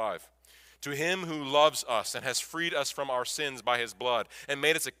 Look at verse 5. To him who loves us and has freed us from our sins by his blood and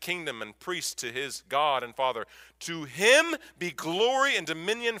made us a kingdom and priests to his God and Father, to him be glory and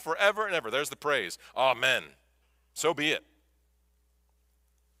dominion forever and ever. There's the praise. Amen. So be it.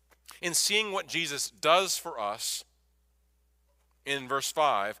 In seeing what Jesus does for us in verse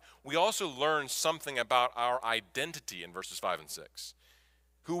 5, we also learn something about our identity in verses 5 and 6,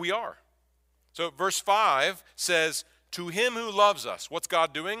 who we are. So verse 5 says, to him who loves us. What's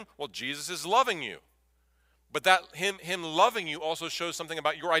God doing? Well, Jesus is loving you. But that him loving you also shows something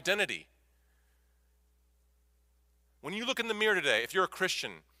about your identity. When you look in the mirror today, if you're a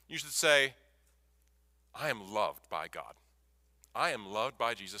Christian, you should say, I am loved by God. I am loved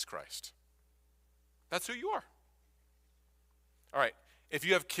by Jesus Christ. That's who you are. All right, if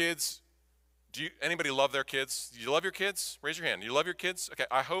you have kids, anybody love their kids? Do you love your kids? Raise your hand. Do you love your kids? Okay,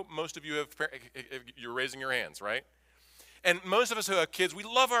 I hope most of you you're raising your hands, right? And most of us who have kids, we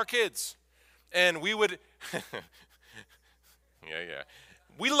love our kids. And we would,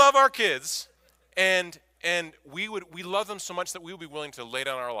 we love our kids, and we love them so much that we would be willing to lay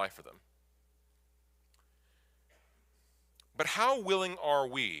down our life for them. But how willing are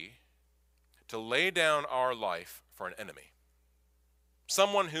we to lay down our life for an enemy?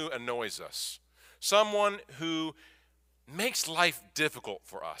 Someone who annoys us. Someone who makes life difficult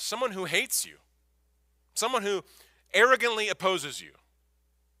for us. Someone who hates you. Someone who arrogantly opposes you.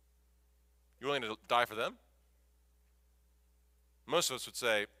 You willing to die for them? Most of us would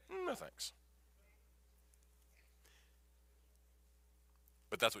say, no thanks.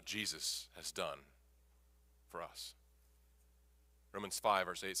 But that's what Jesus has done for us. Romans 5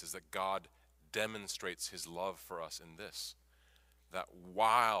 verse 8 says that God demonstrates his love for us in this, that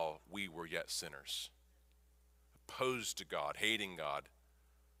while we were yet sinners, opposed to God, hating God,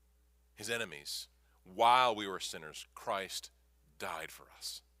 his enemies, while we were sinners, Christ died for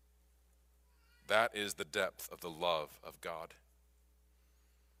us. That is the depth of the love of God.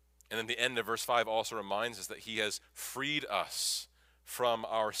 And then the end of verse 5 also reminds us that he has freed us from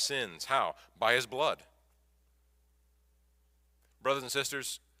our sins. How? By his blood. Brothers and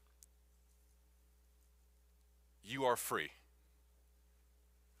sisters, you are free.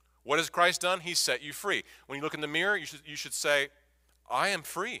 What has Christ done? He set you free. When you look in the mirror, you should say, I am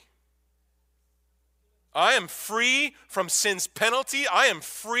free. I am free from sin's penalty. I am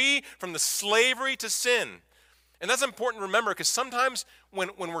free from the slavery to sin. And that's important to remember, because sometimes when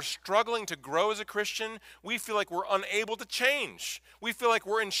we're struggling to grow as a Christian, we feel like we're unable to change. We feel like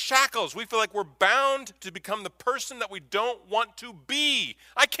we're in shackles. We feel like we're bound to become the person that we don't want to be.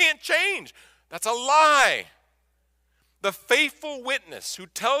 I can't change. That's a lie. The faithful witness who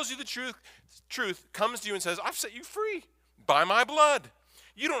tells you the truth comes to you and says, I've set you free by my blood.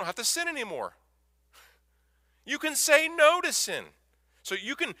 You don't have to sin anymore. You can say no to sin. So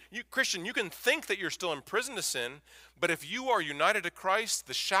Christian, you can think that you're still in prison to sin, but if you are united to Christ,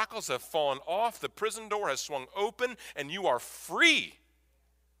 the shackles have fallen off, the prison door has swung open, and you are free.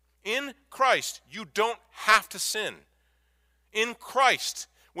 In Christ, you don't have to sin. In Christ,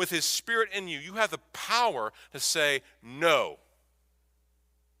 with his Spirit in you, you have the power to say no.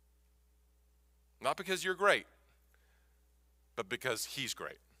 Not because you're great, but because he's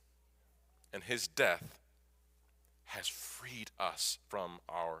great. And his death has freed us from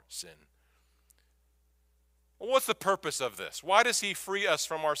our sin. Well, what's the purpose of this? Why does he free us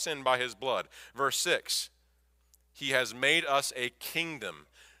from our sin by his blood? Verse 6, he has made us a kingdom,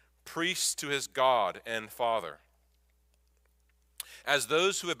 priests to his God and Father. As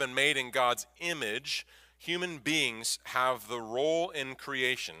those who have been made in God's image, human beings have the role in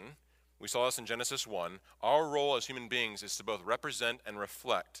creation. We saw this in Genesis 1. Our role as human beings is to both represent and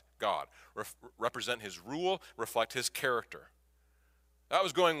reflect God. Represent his rule, reflect his character. That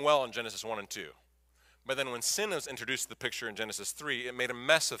was going well in Genesis 1 and 2. But then when sin was introduced to the picture in Genesis 3, it made a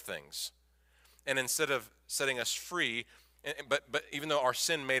mess of things. And instead of setting us free, but even though our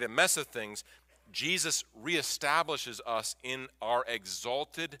sin made a mess of things, Jesus reestablishes us in our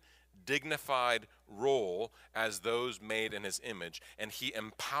exalted, dignified role as those made in his image, and he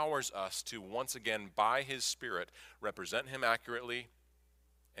empowers us to once again, by his Spirit, represent him accurately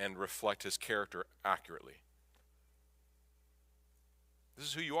and reflect his character accurately. This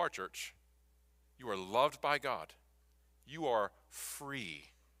is who you are, church. You are loved by God. You are free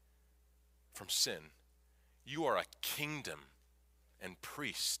from sin. You are a kingdom and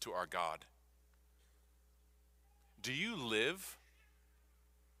priests to our God. Do you live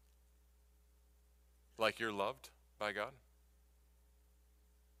like you're loved by God?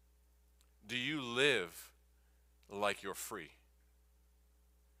 Do you live like you're free?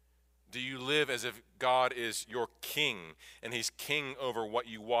 Do you live as if God is your king and he's king over what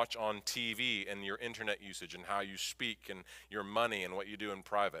you watch on TV and your internet usage and how you speak and your money and what you do in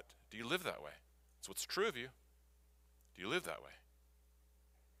private? Do you live that way? That's what's true of you. Do you live that way?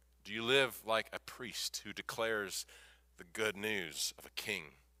 Do you live like a priest who declares the good news of a king?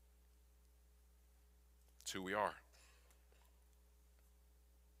 That's who we are.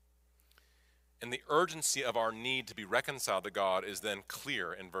 And the urgency of our need to be reconciled to God is then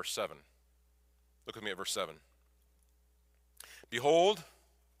clear in verse 7. Look with me at verse 7. Behold,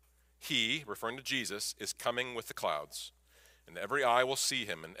 he, referring to Jesus, is coming with the clouds, and every eye will see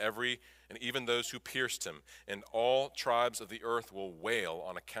him, and even those who pierced him, and all tribes of the earth will wail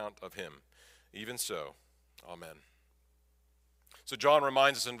on account of him. Even so, amen. So John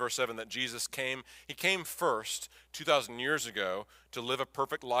reminds us in verse 7 that Jesus came. He came first 2,000 years ago to live a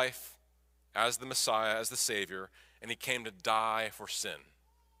perfect life as the Messiah, as the Savior, and he came to die for sin.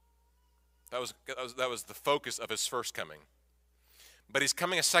 That was the focus of his first coming. But he's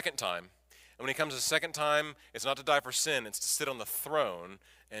coming a second time. And when he comes a second time, it's not to die for sin, it's to sit on the throne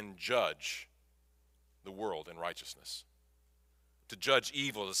and judge the world in righteousness. To judge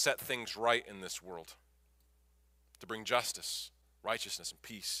evil, to set things right in this world. To bring justice, righteousness, and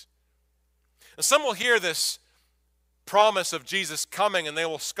peace. And some will hear this promise of Jesus coming and they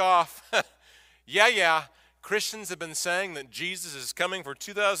will scoff. Yeah, Christians have been saying that Jesus is coming for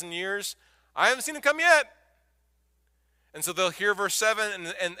 2,000 years. I haven't seen him come yet. And so they'll hear verse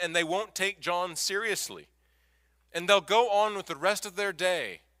 7 and they won't take John seriously. And they'll go on with the rest of their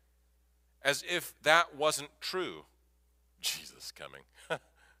day as if that wasn't true. Jesus is coming.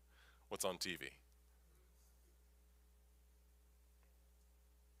 What's on TV?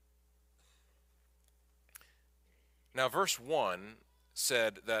 Now, verse 1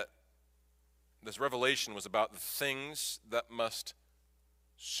 said that this revelation was about the things that must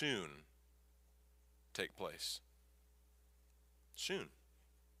soon take place. Soon.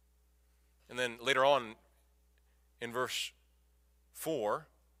 And then later on in verse 4,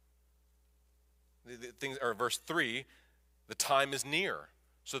 verse 3, the time is near.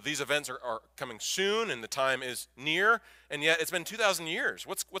 So these events are coming soon, and the time is near, and yet it's been 2,000 years.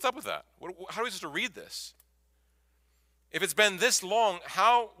 What's up with that? How are we supposed to read this? If it's been this long,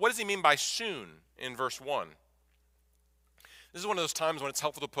 what does he mean by soon in verse 1? This is one of those times when it's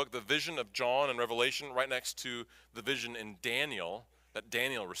helpful to put the vision of John and Revelation right next to the vision in Daniel that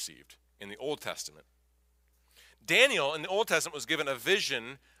Daniel received in the Old Testament. Daniel in the Old Testament was given a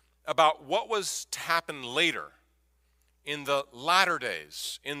vision about what was to happen later, in the latter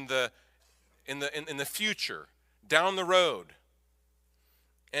days, in the future, down the road.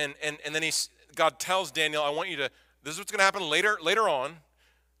 And then God tells Daniel, this is what's going to happen later on,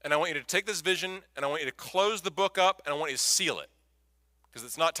 and I want you to take this vision, and I want you to close the book up, and I want you to seal it, because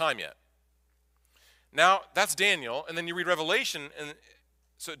it's not time yet. Now, that's Daniel, and then you read Revelation, and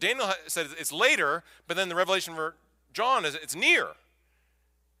so Daniel said it's later, but then the revelation for John is it's near.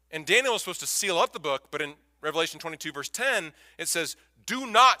 And Daniel was supposed to seal up the book, but in Revelation 22, verse 10, it says, do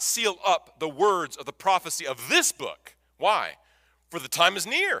not seal up the words of the prophecy of this book. Why? For the time is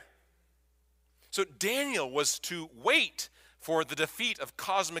near. So Daniel was to wait for the defeat of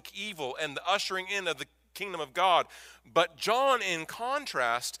cosmic evil and the ushering in of the kingdom of God. But John, in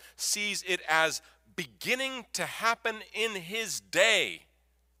contrast, sees it as beginning to happen in his day.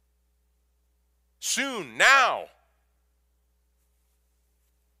 Soon, now.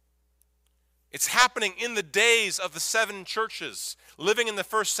 It's happening in the days of the 7 churches living in the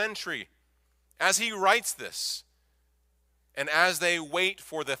first century as he writes this and as they wait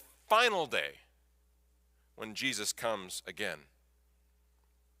for the final day when Jesus comes again.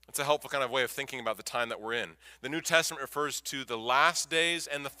 It's a helpful kind of way of thinking about the time that we're in. The New Testament refers to the last days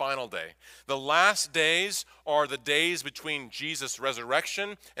and the final day. The last days are the days between Jesus'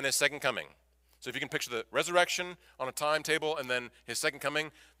 resurrection and his second coming. So if you can picture the resurrection on a timetable and then his second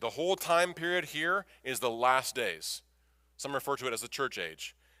coming, the whole time period here is the last days. Some refer to it as the church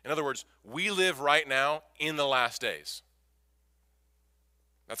age. In other words, we live right now in the last days.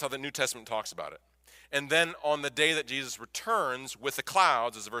 That's how the New Testament talks about it. And then on the day that Jesus returns with the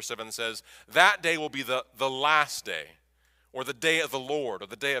clouds, as verse 7 says, that day will be the last day, or the day of the Lord, or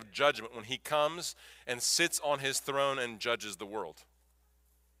the day of judgment, when he comes and sits on his throne and judges the world.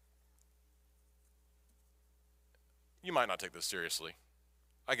 You might not take this seriously.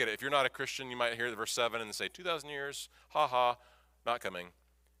 I get it. If you're not a Christian, you might hear the verse 7 and say, 2,000 years, not coming.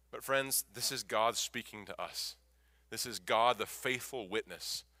 But friends, this is God speaking to us. This is God, the faithful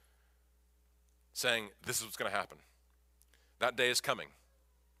witness, saying, this is what's going to happen. That day is coming.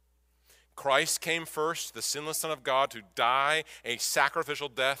 Christ came first, the sinless Son of God, to die a sacrificial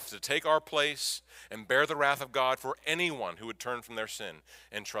death, to take our place and bear the wrath of God for anyone who would turn from their sin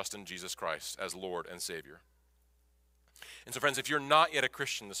and trust in Jesus Christ as Lord and Savior. And so, friends, if you're not yet a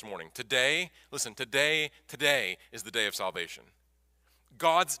Christian this morning, today is the day of salvation.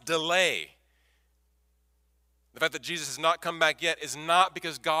 God's delay, the fact that Jesus has not come back yet, is not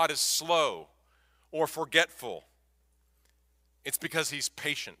because God is slow or forgetful. It's because he's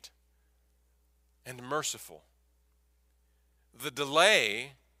patient and merciful. The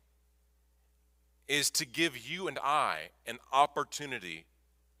delay is to give you and I an opportunity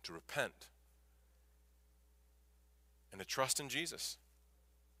to repent and to trust in Jesus.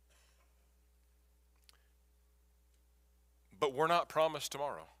 But we're not promised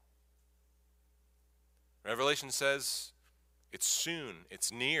tomorrow. Revelation says it's soon,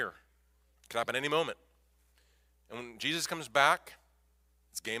 it's near. It can happen any moment. And when Jesus comes back,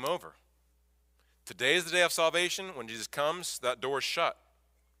 it's game over. Today is the day of salvation. When Jesus comes, that door is shut.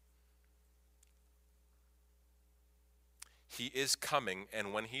 He is coming,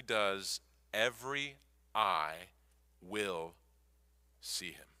 and when he does, every eye will see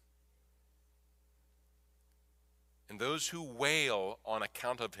him. And those who wail on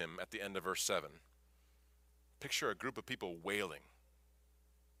account of him at the end of verse 7, picture a group of people wailing.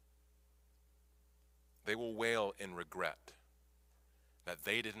 They will wail in regret that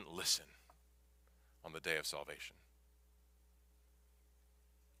they didn't listen on the day of salvation.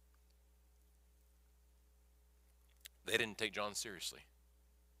 They didn't take John seriously.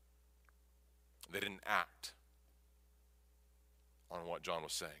 They didn't act on what John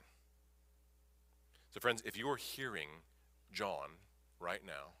was saying. So friends, if you're hearing John right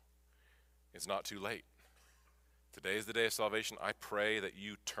now, it's not too late. Today is the day of salvation. I pray that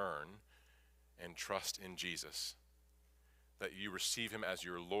you turn and trust in Jesus, that you receive him as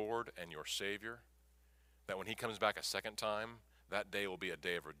your Lord and your Savior, that when he comes back a second time, that day will be a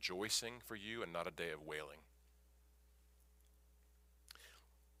day of rejoicing for you and not a day of wailing.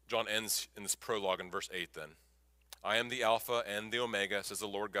 John ends in this prologue in verse 8 then. I am the Alpha and the Omega, says the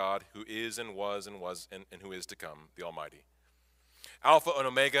Lord God, who is and was and who is to come, the Almighty. Alpha and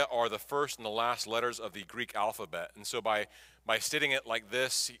Omega are the first and the last letters of the Greek alphabet. And so by stating it like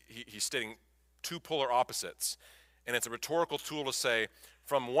this, he's stating two polar opposites. And it's a rhetorical tool to say,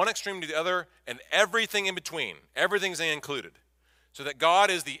 from one extreme to the other and everything in between, everything's included. So that God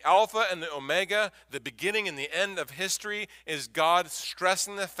is the Alpha and the Omega, the beginning and the end of history, is God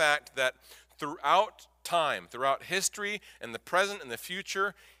stressing the fact that throughout time, throughout history and the present and the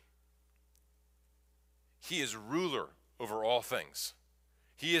future, he is ruler over all things.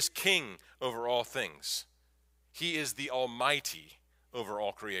 He is king over all things. He is the Almighty over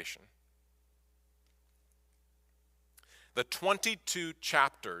all creation. The 22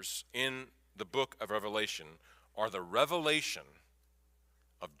 chapters in the book of Revelation are the revelation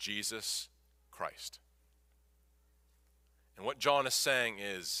of Jesus Christ. And what John is saying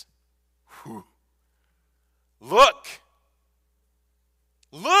is, look,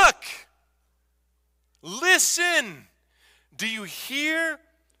 listen. Do you hear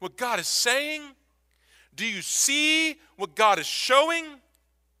what God is saying? Do you see what God is showing?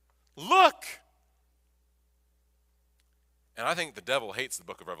 Look. And I think the devil hates the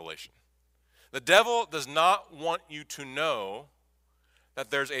book of Revelation. The devil does not want you to know that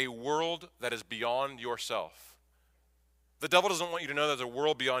there's a world that is beyond yourself. The devil doesn't want you to know there's a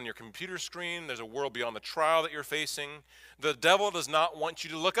world beyond your computer screen, there's a world beyond the trial that you're facing. The devil does not want you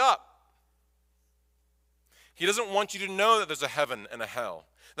to look up. He doesn't want you to know that there's a heaven and a hell.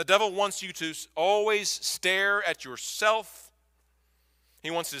 The devil wants you to always stare at yourself. He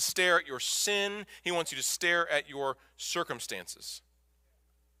wants you to stare at your sin. He wants you to stare at your circumstances.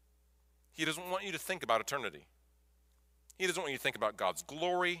 He doesn't want you to think about eternity. He doesn't want you to think about God's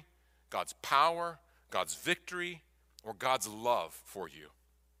glory, God's power, God's victory, or God's love for you.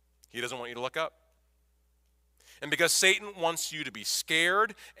 He doesn't want you to look up. And because Satan wants you to be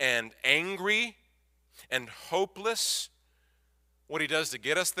scared and angry and hopeless, what he does to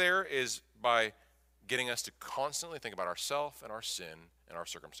get us there is by getting us to constantly think about ourselves and our sin and our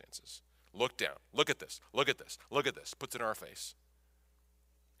circumstances. Look down. Look at this. Look at this. Look at this. Puts it in our face.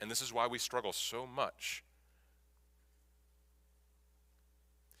 And this is why we struggle so much.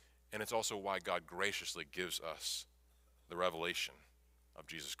 And it's also why God graciously gives us the revelation of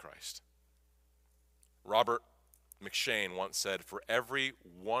Jesus Christ. Robert McShane once said, for every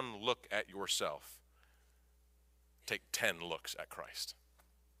one look at yourself, take 10 looks at Christ.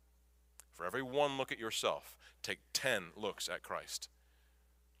 For every one look at yourself, take 10 looks at Christ.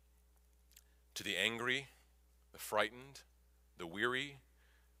 To the angry, the frightened, the weary,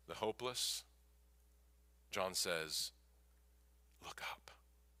 the hopeless, John says, look up.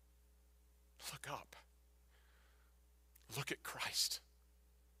 Look up. Look at Christ.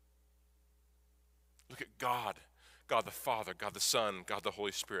 Look at God. God the Father, God the Son, God the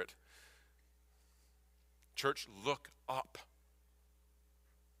Holy Spirit. Church, look up.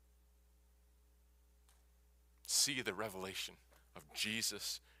 See the revelation of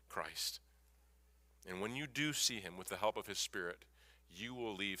Jesus Christ. And when you do see him with the help of his Spirit, you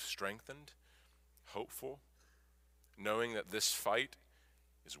will leave strengthened, hopeful, knowing that this fight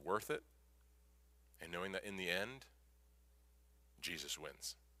is worth it, and knowing that in the end, Jesus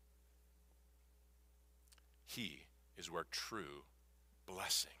wins. He is where true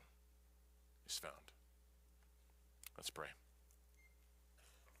blessing is found. Let's pray.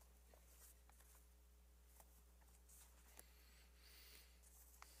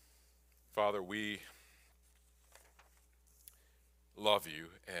 Father, we love you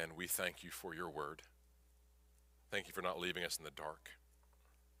and we thank you for your word. Thank you for not leaving us in the dark.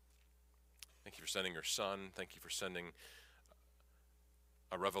 Thank you for sending your Son. Thank you for sending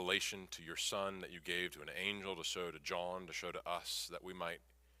a revelation to your Son that you gave to an angel to show to John, to show to us, that we might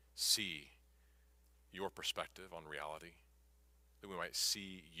see your perspective on reality, that we might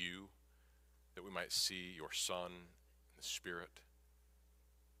see you, that we might see your Son and the Spirit.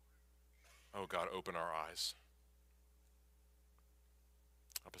 Oh God, open our eyes.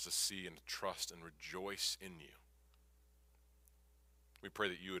 Help us to see and to trust and rejoice in you. We pray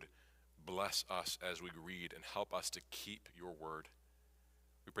that you would bless us as we read and help us to keep your word.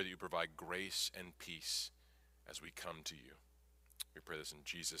 We pray that you provide grace and peace as we come to you. We pray this in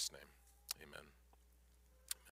Jesus' name. Amen.